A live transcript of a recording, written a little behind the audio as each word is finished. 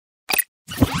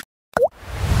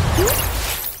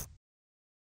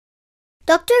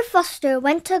Dr. Foster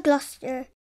Went to Gloucester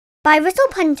by Russell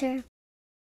Punter.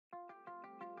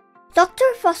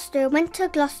 Dr. Foster went to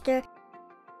Gloucester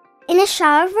in a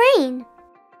shower of rain.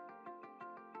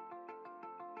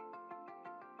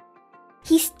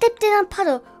 He stepped in a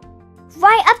puddle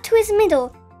right up to his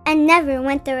middle and never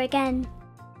went there again.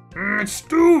 It's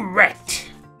too wet.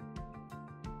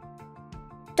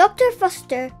 Dr.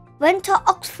 Foster went to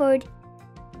Oxford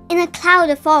in a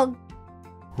cloud of fog.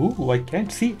 Ooh, I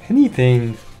can't see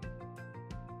anything.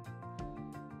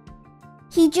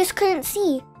 He just couldn't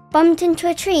see, bumped into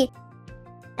a tree,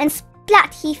 and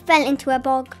splat he fell into a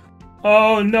bog.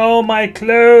 Oh no, my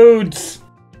clothes!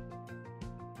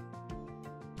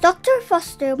 Dr.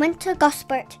 Foster went to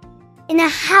Usborned in a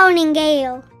howling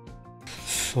gale.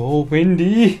 So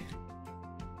windy.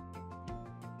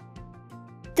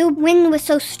 The wind was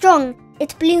so strong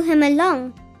it blew him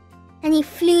along, and he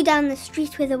flew down the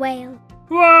street with a wail.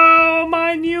 Whoa,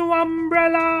 my new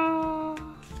umbrella!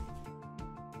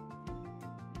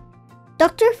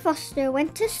 Dr. Foster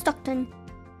went to Stockton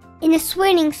in a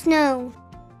swirling snow.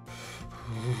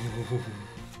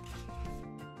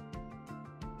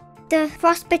 The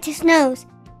frost bit his nose,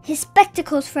 his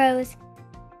spectacles froze,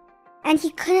 and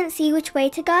he couldn't see which way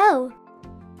to go.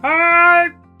 Hi!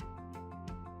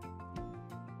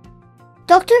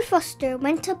 Dr. Foster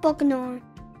went to Bognor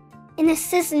in a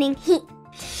sizzling heat.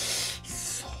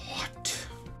 So hot.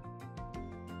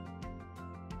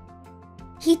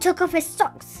 He took off his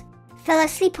socks, fell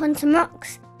asleep on some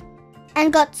rocks,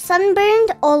 and got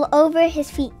sunburned all over his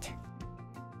feet.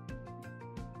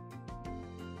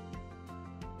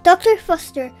 Dr.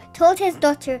 Foster told his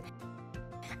daughter,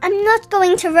 "I'm not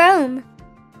going to Rome.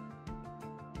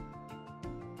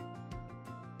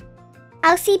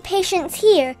 I'll see patients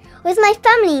here with my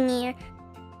family near.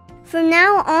 From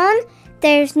now on,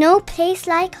 there's no place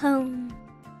like home."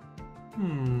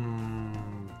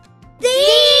 The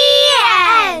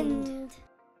end!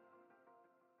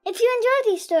 If you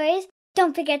enjoy these stories,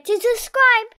 don't forget to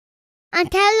subscribe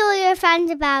and tell all your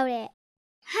friends about it.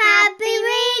 Happy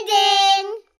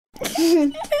reading!